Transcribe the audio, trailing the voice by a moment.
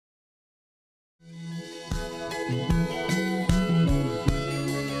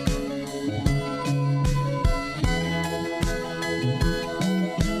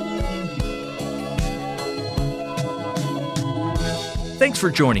Thanks for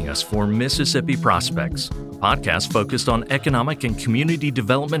joining us for Mississippi Prospects, a podcast focused on economic and community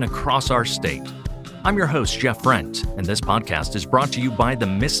development across our state. I'm your host, Jeff Brent, and this podcast is brought to you by the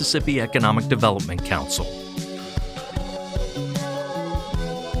Mississippi Economic Development Council.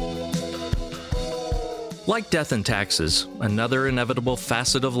 Like death and taxes, another inevitable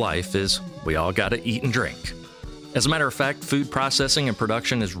facet of life is we all gotta eat and drink. As a matter of fact, food processing and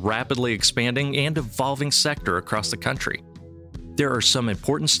production is rapidly expanding and evolving sector across the country. There are some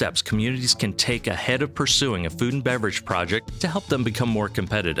important steps communities can take ahead of pursuing a food and beverage project to help them become more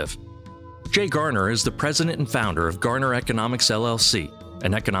competitive. Jay Garner is the president and founder of Garner Economics, LLC,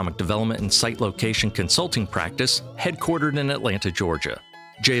 an economic development and site location consulting practice headquartered in Atlanta, Georgia.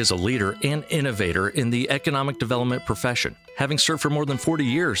 Jay is a leader and innovator in the economic development profession, having served for more than 40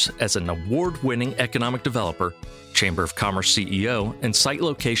 years as an award-winning economic developer, Chamber of Commerce CEO, and site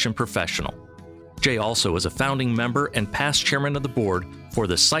location professional. Jay also is a founding member and past chairman of the board for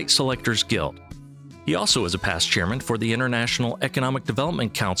the Site Selectors Guild. He also is a past chairman for the International Economic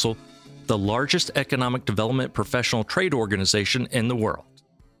Development Council, the largest economic development professional trade organization in the world.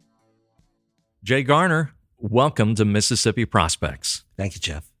 Jay Garner, welcome to Mississippi Prospects. Thank you,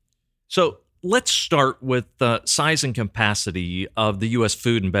 Jeff. So let's start with the size and capacity of the U.S.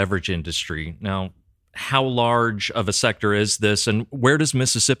 food and beverage industry. Now, how large of a sector is this, and where does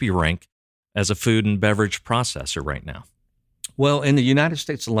Mississippi rank as a food and beverage processor right now? Well, in the United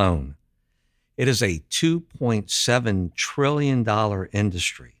States alone, it is a $2.7 trillion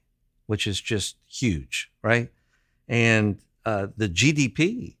industry, which is just huge, right? And the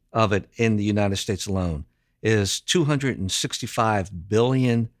GDP of it in the United States alone is $265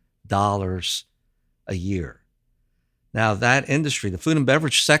 billion a year. Now, that industry, the food and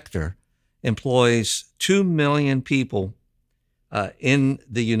beverage sector, employs 2 million people in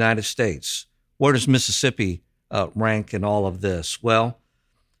the United States. Where does Mississippi rank in all of this? Well,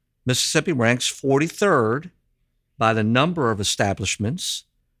 Mississippi ranks 43rd by the number of establishments,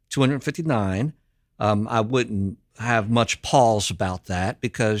 259. I wouldn't have much pause about that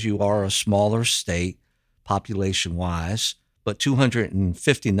because you are a smaller state population-wise, but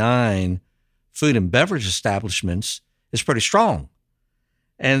 259 food and beverage establishments is pretty strong.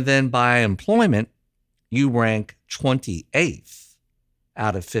 And then by employment, you rank 28th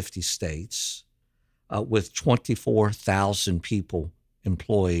out of 50 states with 24,000 people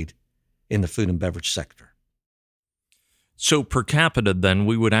employed in the food and beverage sector. So per capita, then,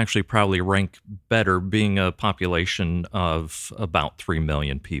 we would actually probably rank better, being a population of about 3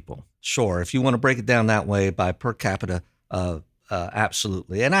 million people. Sure. If you want to break it down that way by per capita,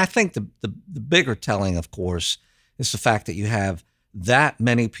 absolutely. And I think the bigger telling, of course, is the fact that you have that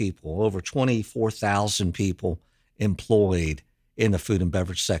many people, over 24,000 people employed in the food and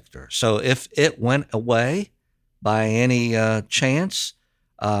beverage sector. So if it went away by any chance,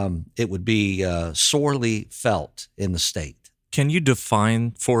 it would be sorely felt in the state. Can you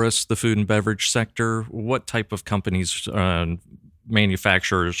define for us the food and beverage sector? What type of companies,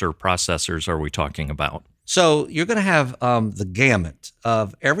 manufacturers or processors are we talking about? So you're going to have the gamut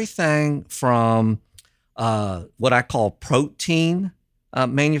of everything from what I call protein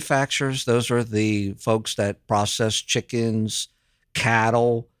manufacturers. Those are the folks that process chickens,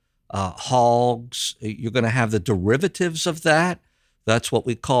 cattle, hogs. You're going to have the derivatives of that. That's what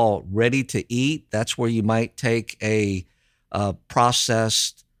we call ready to eat. That's where you might take a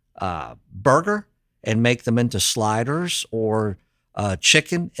processed burger and make them into sliders, or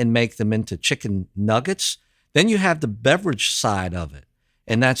chicken and make them into chicken nuggets. Then you have the beverage side of it.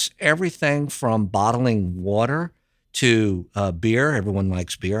 And that's everything from bottling water to beer. Everyone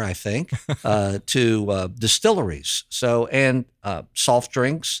likes beer, I think, to distilleries. So, and soft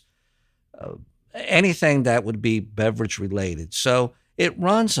drinks, anything that would be beverage related. So it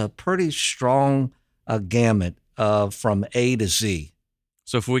runs a pretty strong gamut from A to Z.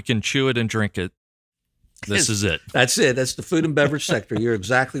 So if we can chew it and drink it, this is it. That's it. That's the food and beverage sector. You're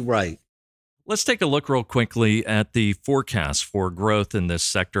exactly right. Let's take a look real quickly at the forecast for growth in this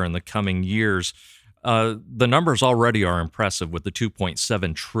sector in the coming years. The numbers already are impressive with the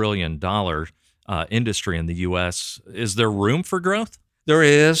 $2.7 trillion industry in the U.S. Is there room for growth? There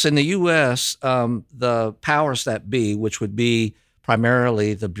is. In the U.S., the powers that be, which would be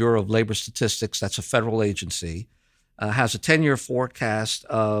primarily the Bureau of Labor Statistics, that's a federal agency, has a 10-year forecast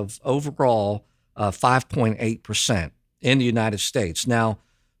of overall 5.8% in the United States. Now,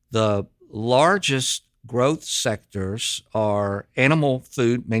 the largest growth sectors are animal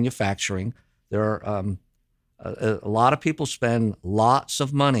food manufacturing. They're A lot of people spend lots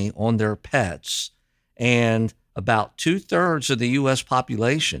of money on their pets, and about 2/3 of the U.S.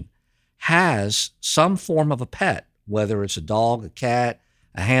 population has some form of a pet, whether it's a dog, a cat,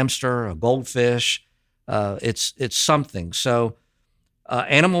 a hamster, a goldfish. It's something. So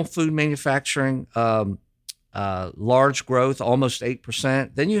animal food manufacturing, large growth, almost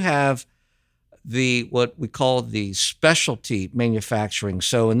 8%. Then you have what we call the specialty manufacturing.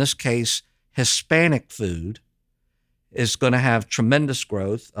 So in this case, Hispanic food is going to have tremendous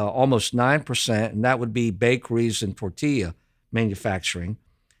growth, almost 9%, and that would be bakeries and tortilla manufacturing.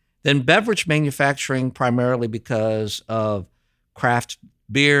 Then beverage manufacturing, primarily because of craft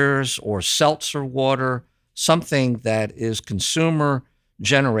beers or seltzer water, something that is consumer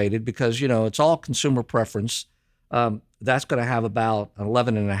generated because, it's all consumer preference. That's going to have about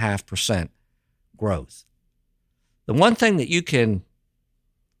 11.5% growth. The one thing that you can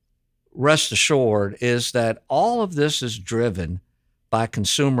rest assured is that all of this is driven by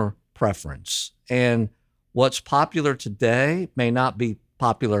consumer preference. And what's popular today may not be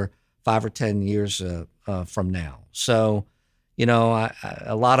popular 5 or 10 years from now. So,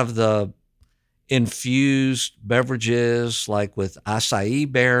 a lot of the infused beverages, like with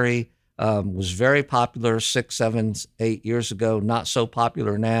acai berry, was very popular 6, 7, 8 years ago, not so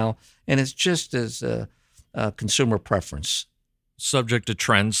popular now. And it's just as a consumer preference. Subject to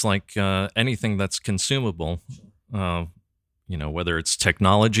trends like anything that's consumable, whether it's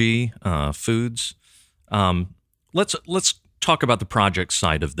technology, foods. Let's talk about the project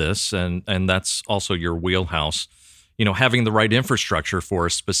side of this, and that's also your wheelhouse. Having the right infrastructure for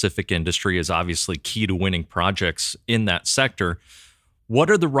a specific industry is obviously key to winning projects in that sector.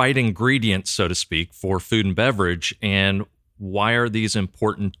 What are the right ingredients, so to speak, for food and beverage, and why are these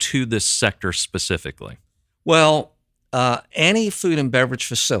important to this sector specifically? Well, any food and beverage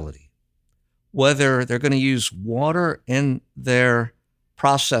facility, whether they're going to use water in their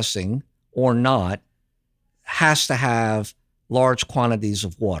processing or not, has to have large quantities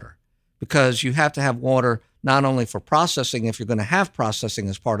of water, because you have to have water not only for processing, if you're going to have processing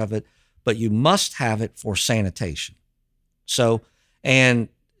as part of it, but you must have it for sanitation. So, and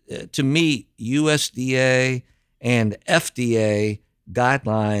to meet USDA and FDA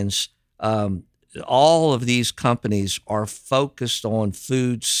guidelines, all of these companies are focused on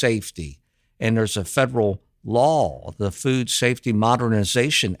food safety. And there's a federal law, the Food Safety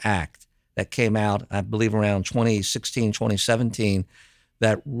Modernization Act, that came out, I believe, around 2016, 2017,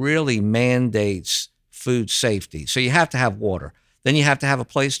 that really mandates food safety. So you have to have water. Then you have to have a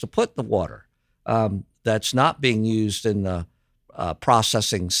place to put the water that's not being used in the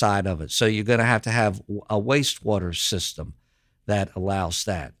processing side of it. So you're going to have a wastewater system that allows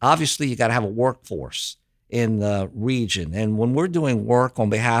that. Obviously, you got to have a workforce in the region. And when we're doing work on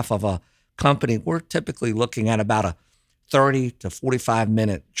behalf of a company, we're typically looking at about a 30 to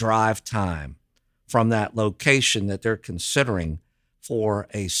 45-minute drive time from that location that they're considering for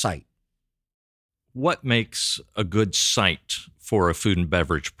a site. What makes a good site for a food and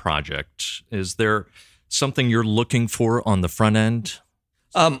beverage project? Is there something you're looking for on the front end?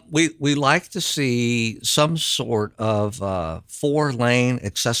 We like to see some sort of 4-lane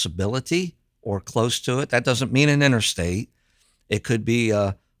accessibility or close to it. That doesn't mean an interstate. It could be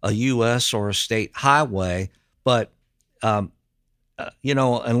a U.S. or a state highway. But,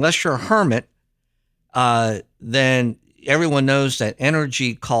 unless you're a hermit, then everyone knows that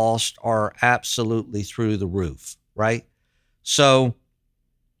energy costs are absolutely through the roof, right? So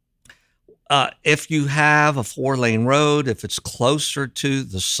if you have a 4-lane road, if it's closer to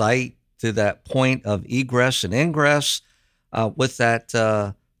the site, to that point of egress and ingress with that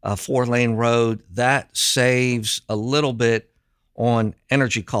 4-lane road, that saves a little bit on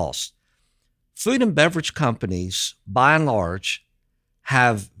energy costs. Food and beverage companies, by and large,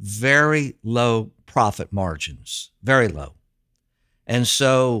 have very low profit margins, very low. And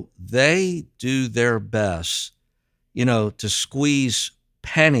so they do their best, to squeeze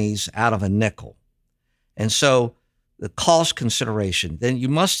pennies out of a nickel. And so the cost consideration, then you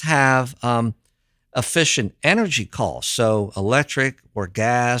must have efficient energy costs. So electric or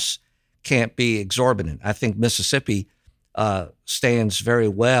gas can't be exorbitant. I think Mississippi stands very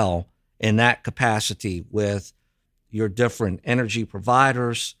well in that capacity with your different energy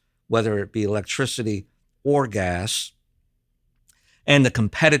providers, whether it be electricity or gas, and the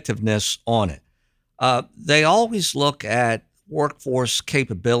competitiveness on it. They always look at workforce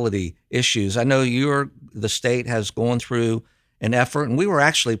capability issues. I know the state has gone through an effort, and we were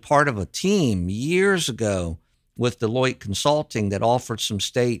actually part of a team years ago with Deloitte Consulting that offered some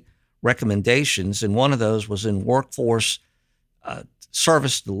state recommendations, and one of those was in workforce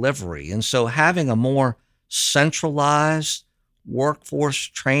service delivery. And so having a more centralized workforce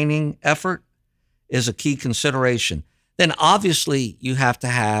training effort is a key consideration. Then obviously you have to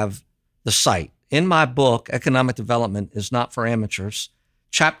have the site. In my book, Economic Development is Not for Amateurs,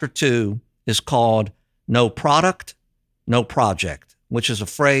 Chapter 2 is called No Product, No Project, which is a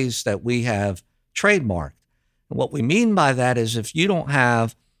phrase that we have trademarked. And what we mean by that is if you don't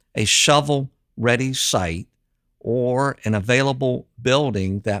have a shovel-ready site or an available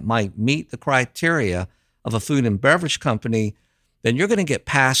building that might meet the criteria of a food and beverage company, then you're going to get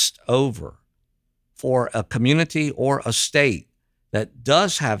passed over for a community or a state that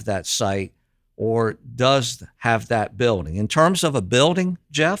does have that site or does have that building. In terms of a building,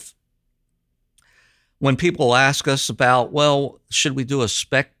 Jeff, when people ask us about, well, should we do a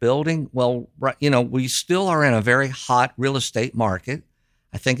spec building? Well, we still are in a very hot real estate market.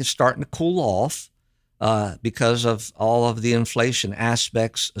 I think it's starting to cool off because of all of the inflation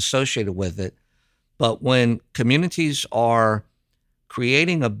aspects associated with it. But when communities are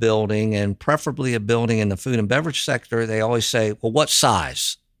creating a building, and preferably a building in the food and beverage sector, they always say, well, what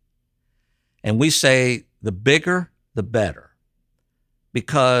size? And we say the bigger, the better.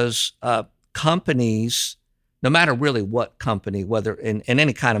 Because companies, no matter really what company, whether in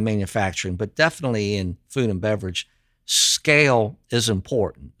any kind of manufacturing, but definitely in food and beverage, scale is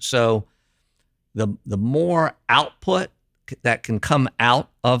important. So the more output that can come out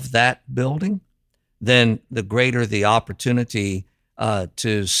of that building, then the greater the opportunity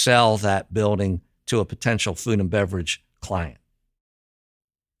to sell that building to a potential food and beverage client.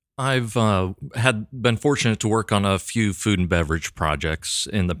 I've been fortunate to work on a few food and beverage projects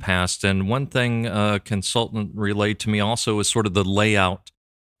in the past, and one thing a consultant relayed to me also is sort of the layout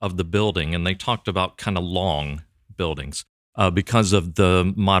of the building, and they talked about kind of long buildings because of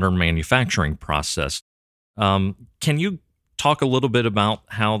the modern manufacturing process. Can you talk a little bit about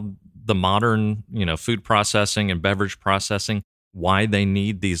how the modern, food processing and beverage processing, why they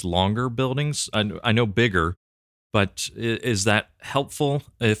need these longer buildings? I know bigger, but is that helpful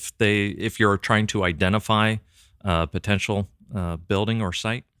if you're trying to identify a potential building or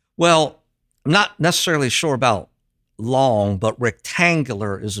site? Well, I'm not necessarily sure about long, but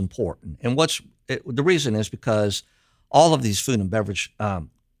rectangular is important. And the reason is because all of these food and beverage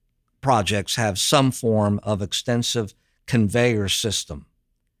projects have some form of extensive conveyor system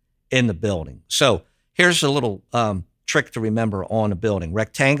in the building. So here's a little trick to remember on a building.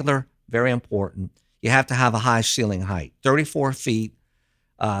 Rectangular, very important. You have to have a high ceiling height, 34 feet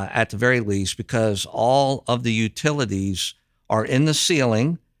at the very least, because all of the utilities are in the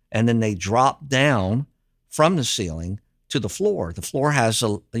ceiling and then they drop down from the ceiling to the floor. The floor has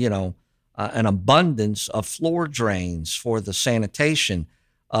an abundance of floor drains for the sanitation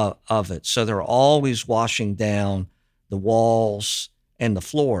of it. So they're always washing down the walls and the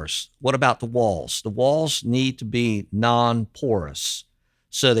floors. What about the walls? The walls need to be non-porous.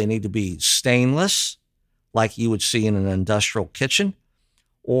 So they need to be stainless, like you would see in an industrial kitchen,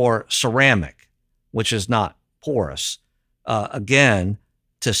 or ceramic, which is not porous. Again,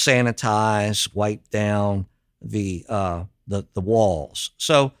 to sanitize, wipe down the walls.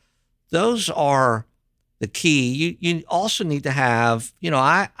 So those are the key. You also need to have,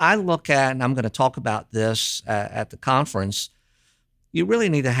 I look at, and I'm going to talk about this at the conference, you really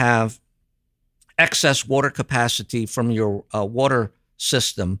need to have excess water capacity from your water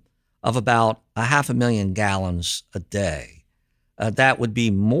system of about 500,000 gallons a day. That would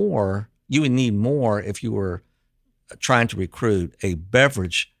be more, you would need more if you were trying to recruit a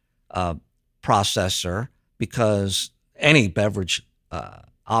beverage processor, because any beverage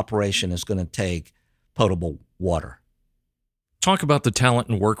operation is going to take potable water. Talk about the talent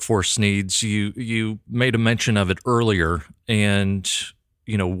and workforce needs. You made a mention of it earlier, and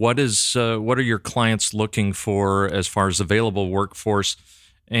what are your clients looking for as far as available workforce?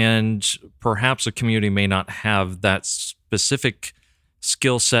 And perhaps a community may not have that specific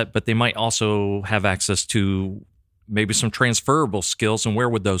skill set, but they might also have access to maybe some transferable skills. And where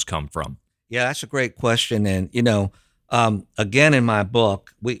would those come from? Yeah, that's a great question. And again, in my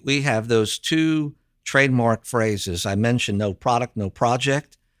book, we have those two trademark phrases. I mentioned no product, no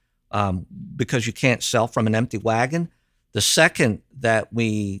project, because you can't sell from an empty wagon. The second that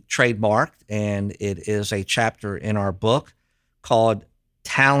we trademarked, and it is a chapter in our book called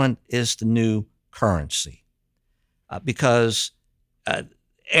Talent is the New Currency, because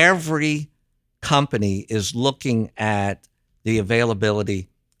every company is looking at the availability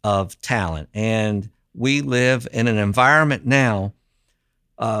of talent. And we live in an environment now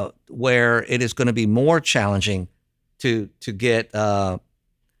where it is going to be more challenging to get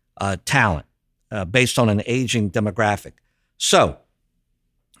talent based on an aging demographic. So,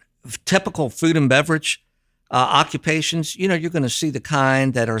 typical food and beverage Occupations, you're going to see the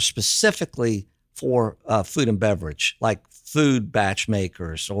kind that are specifically for food and beverage, like food batch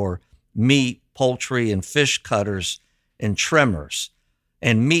makers or meat, poultry, and fish cutters and trimmers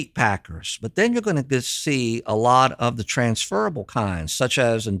and meat packers. But then you're going to see a lot of the transferable kinds, such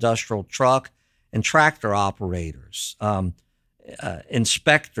as industrial truck and tractor operators,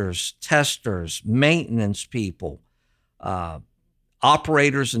 inspectors, testers, maintenance people,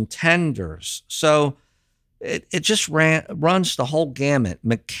 operators and tenders. So it just runs the whole gamut,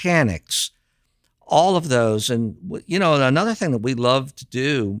 mechanics, all of those. And, another thing that we love to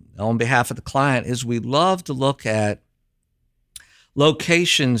do on behalf of the client is we love to look at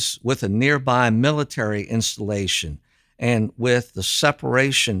locations with a nearby military installation and with the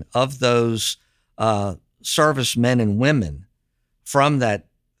separation of those servicemen and women from that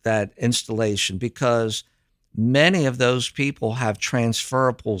installation, because many of those people have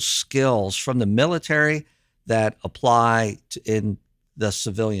transferable skills from the military that apply in the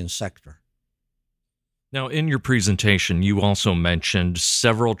civilian sector. Now, in your presentation, you also mentioned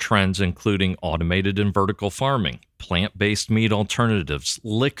several trends, including automated and vertical farming, plant-based meat alternatives,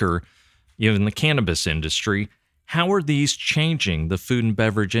 liquor, even the cannabis industry. How are these changing the food and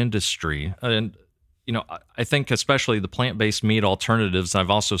beverage industry? And, I think especially the plant-based meat alternatives, I've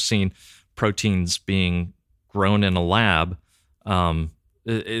also seen proteins being grown in a lab.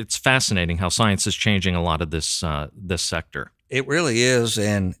 It's fascinating how science is changing a lot of this sector. It really is.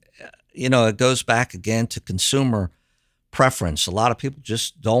 And, it goes back again to consumer preference. A lot of people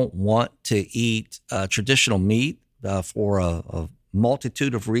just don't want to eat traditional meat for a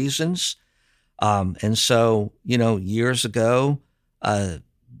multitude of reasons. And so, years ago,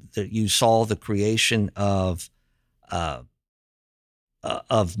 that you saw the creation of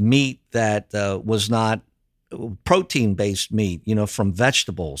meat that was not protein-based meat, from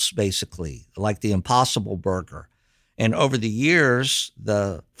vegetables, basically, like the Impossible Burger. And over the years,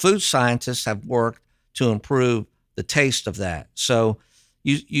 the food scientists have worked to improve the taste of that. So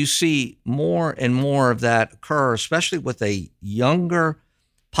you see more and more of that occur, especially with a younger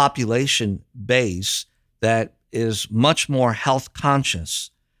population base that is much more health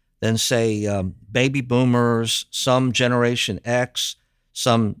conscious than, say, baby boomers, some Generation X,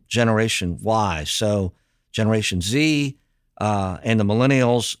 some Generation Y. So Generation Z and the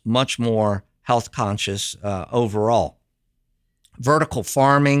millennials, much more health conscious overall. Vertical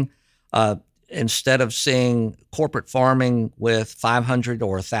farming, instead of seeing corporate farming with 500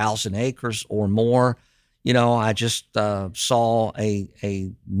 or 1,000 acres or more, I just saw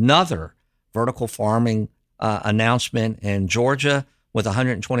another vertical farming announcement in Georgia with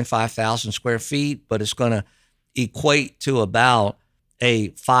 125,000 square feet, but it's going to equate to about a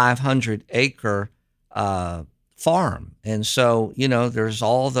 500-acre farm. And so, there's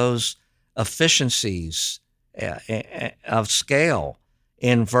all those efficiencies of scale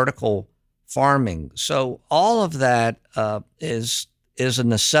in vertical farming. So all of that is a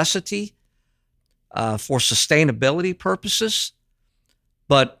necessity for sustainability purposes,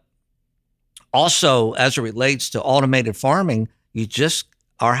 but also as it relates to automated farming, you just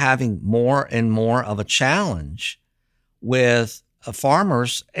are having more and more of a challenge with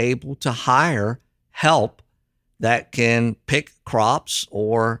farmers able to hire help that can pick crops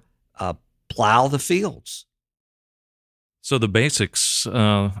or plow the fields. So the basics,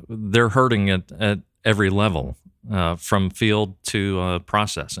 they're hurting at every level, from field to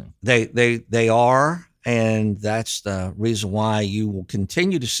processing. They are, and that's the reason why you will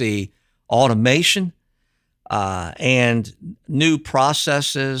continue to see automation and new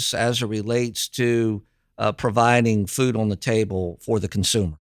processes as it relates to providing food on the table for the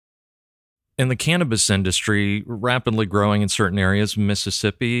consumer. In the cannabis industry, rapidly growing in certain areas,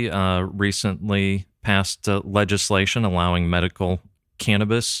 Mississippi recently passed legislation allowing medical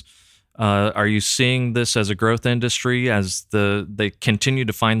cannabis. Are you seeing this as a growth industry as they continue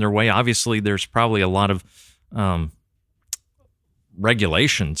to find their way? Obviously, there's probably a lot of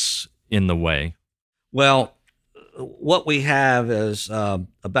regulations in the way. Well, what we have is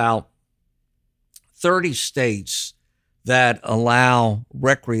about 30 states that allow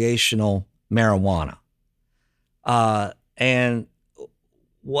recreational marijuana. And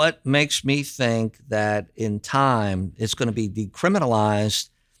what makes me think that in time it's going to be decriminalized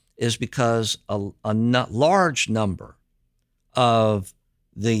is because a large number of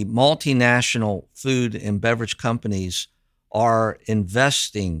the multinational food and beverage companies are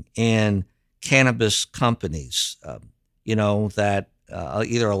investing in cannabis companies, that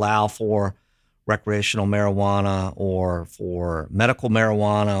either allow for recreational marijuana or for medical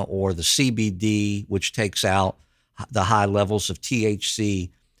marijuana or the CBD, which takes out the high levels of THC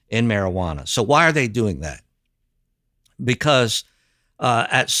in marijuana. So why are they doing that? because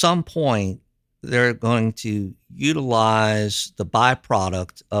at some point they're going to utilize the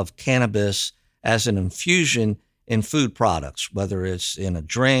byproduct of cannabis as an infusion in food products, whether it's in a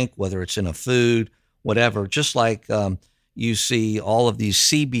drink, whether it's in a food, whatever. Just like you see all of these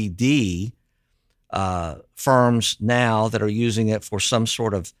CBD firms now that are using it for some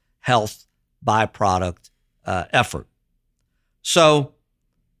sort of health byproduct effort. So,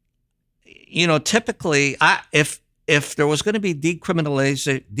 typically, if there was going to be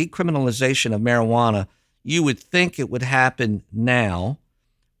decriminalization of marijuana, you would think it would happen now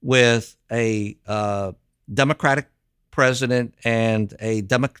with a Democratic president and a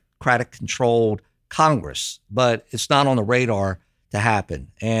Democratic-controlled Congress, but it's not on the radar to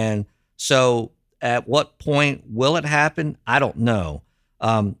happen. And so at what point will it happen? I don't know.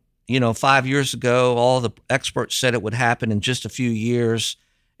 5 years ago, all the experts said it would happen in just a few years,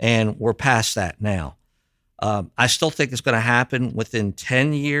 and we're past that now. I still think it's going to happen within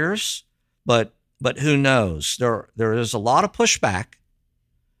 10 years, but who knows? There is a lot of pushback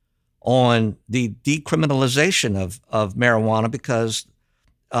on the decriminalization of marijuana because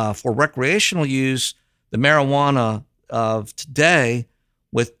for recreational use, the marijuana of today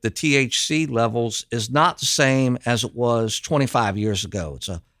with the THC levels is not the same as it was 25 years ago. It's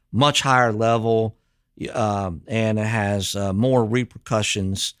a much higher level, and it has more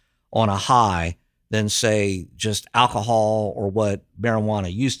repercussions on a high than, say, just alcohol or what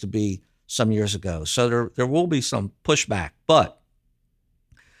marijuana used to be some years ago. So there will be some pushback, but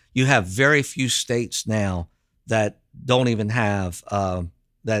you have very few states now that don't even have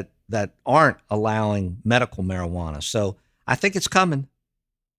that aren't allowing medical marijuana. So I think it's coming.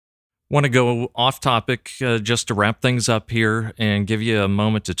 Want to go off topic just to wrap things up here and give you a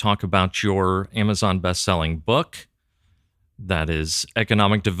moment to talk about your Amazon best-selling book. That is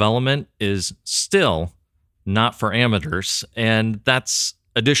Economic Development is Still Not for Amateurs, and that's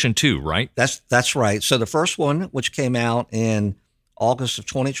edition 2, right? That's right. So the first one, which came out in August of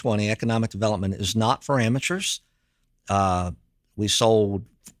 2020, Economic Development is Not for Amateurs. We sold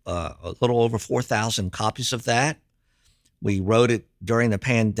a little over 4,000 copies of that. We wrote it during the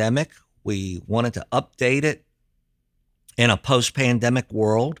pandemic. We wanted to update it in a post-pandemic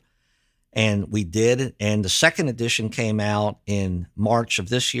world, and we did. And the second edition came out in March of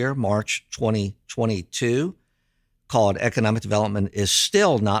this year, March 2022, called Economic Development is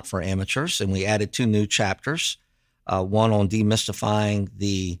Still Not for Amateurs. And we added 2 new chapters, one on demystifying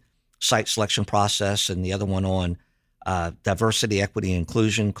the site selection process and the other one on diversity, equity, and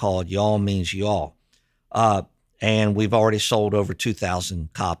inclusion called Y'all Means Y'all. And we've already sold over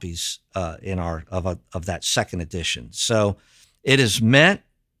 2,000 copies of that second edition. So it is meant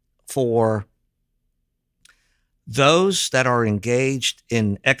for those that are engaged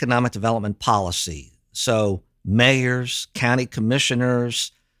in economic development policy. So mayors, county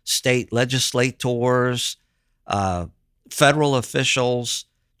commissioners, state legislators, federal officials,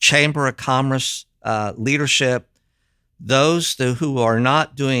 chamber of commerce leadership, those who are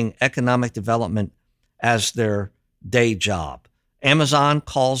not doing economic development as their day job. Amazon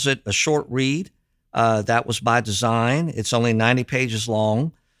calls it a short read. That was by design. It's only 90 pages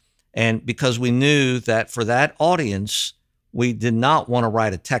long. And because we knew that for that audience, we did not want to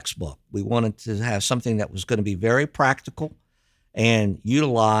write a textbook. We wanted to have something that was going to be very practical and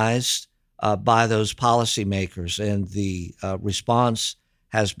utilized by those policymakers. And the response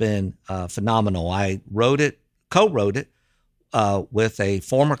has been phenomenal. I co-wrote it with a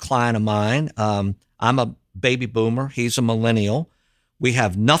former client of mine. I'm a baby boomer. He's a millennial. We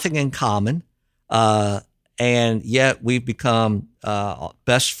have nothing in common. And yet we've become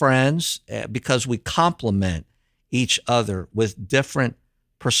best friends because we complement each other with different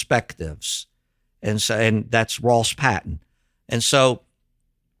perspectives. And that's Ross Patton. And so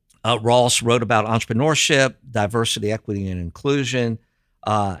Ross wrote about entrepreneurship, diversity, equity, and inclusion,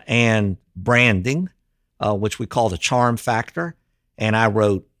 and branding, which we call the charm factor. And I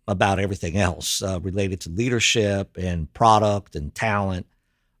wrote about everything else related to leadership and product and talent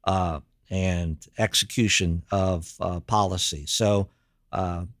and execution of policy. So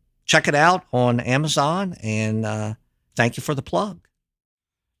check it out on Amazon, and thank you for the plug.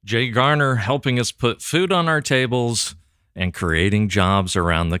 Jay Garner helping us put food on our tables and creating jobs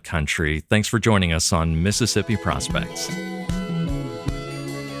around the country. Thanks for joining us on Mississippi Prospects.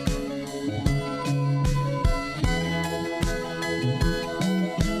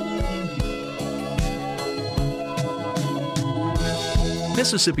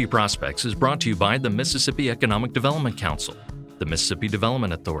 Mississippi Prospects is brought to you by the Mississippi Economic Development Council, the Mississippi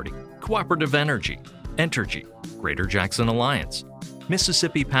Development Authority, Cooperative Energy, Entergy, Greater Jackson Alliance,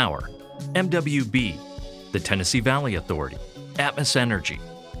 Mississippi Power, MWB, the Tennessee Valley Authority, Atmos Energy,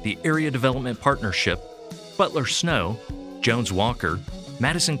 the Area Development Partnership, Butler Snow, Jones Walker,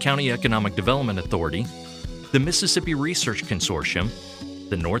 Madison County Economic Development Authority, the Mississippi Research Consortium,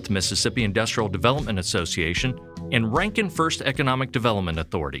 the North Mississippi Industrial Development Association, and Rankin First Economic Development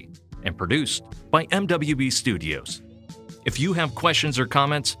Authority, and produced by MWB Studios. If you have questions or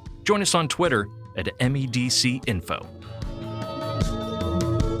comments, join us on Twitter at MEDC Info.